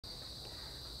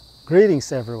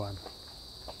Greetings, everyone.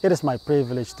 It is my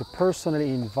privilege to personally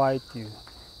invite you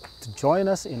to join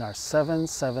us in our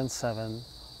 777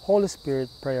 Holy Spirit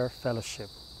Prayer Fellowship.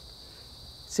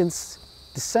 Since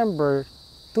December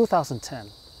 2010,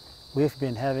 we've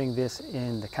been having this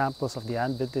in the campus of the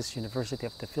Adventist University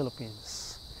of the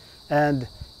Philippines. And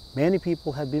many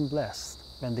people have been blessed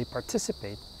when they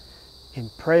participate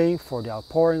in praying for the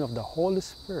outpouring of the Holy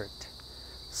Spirit.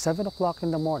 7 o'clock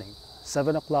in the morning,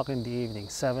 7 o'clock in the evening,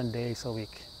 7 days a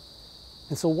week.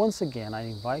 And so once again, I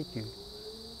invite you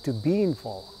to be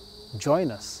involved.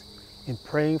 Join us in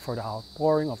praying for the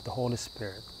outpouring of the Holy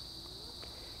Spirit.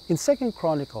 In 2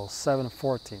 Chronicles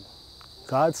 7:14,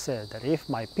 God said that if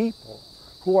my people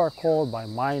who are called by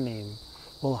my name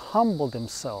will humble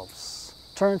themselves,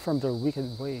 turn from their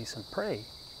wicked ways and pray,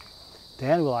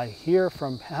 then will I hear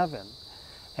from heaven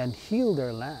and heal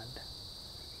their land.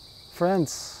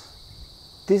 Friends,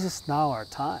 this is now our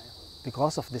time,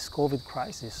 because of this COVID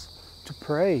crisis, to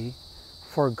pray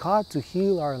for God to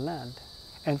heal our land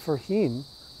and for Him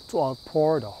to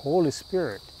outpour the Holy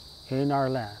Spirit in our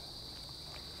land.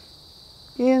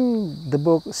 In the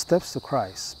book Steps to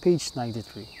Christ, page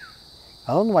 93,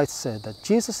 Ellen White said that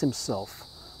Jesus himself,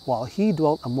 while he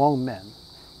dwelt among men,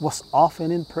 was often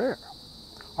in prayer.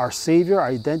 Our Savior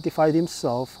identified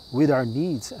himself with our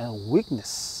needs and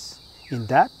weakness. In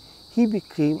that, he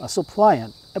became a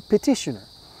suppliant, a petitioner,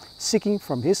 seeking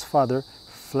from his Father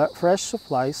fresh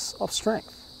supplies of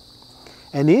strength.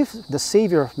 And if the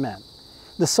Savior of man,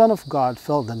 the Son of God,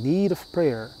 felt the need of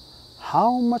prayer,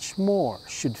 how much more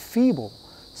should feeble,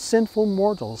 sinful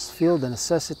mortals feel the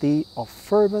necessity of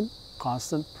fervent,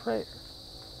 constant prayer?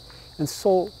 And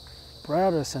so,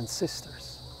 brothers and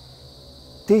sisters,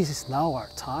 this is now our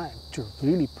time to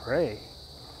really pray,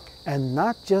 and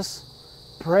not just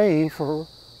pray for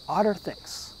other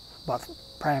things, but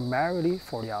primarily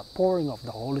for the outpouring of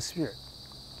the Holy Spirit.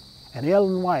 And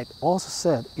Ellen White also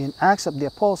said in Acts of the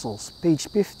Apostles, page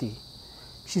 50,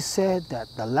 she said that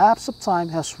the lapse of time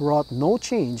has wrought no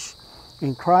change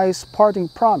in Christ's parting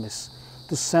promise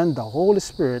to send the Holy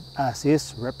Spirit as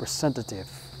his representative.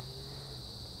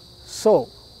 So,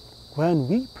 when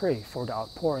we pray for the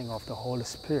outpouring of the Holy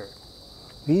Spirit,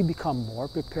 we become more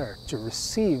prepared to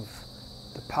receive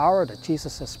the power that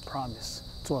Jesus has promised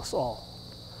to us all.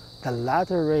 The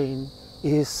latter rain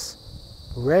is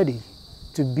ready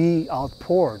to be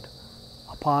outpoured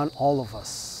upon all of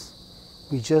us.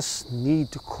 We just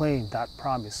need to claim that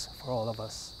promise for all of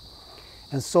us.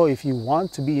 And so if you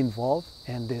want to be involved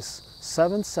in this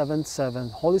 777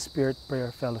 Holy Spirit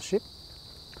Prayer Fellowship,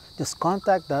 just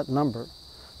contact that number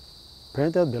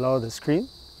printed below the screen,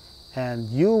 and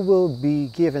you will be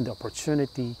given the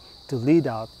opportunity to lead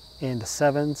out in the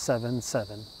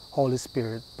 777 Holy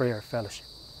Spirit Prayer Fellowship.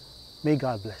 May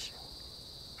God bless you.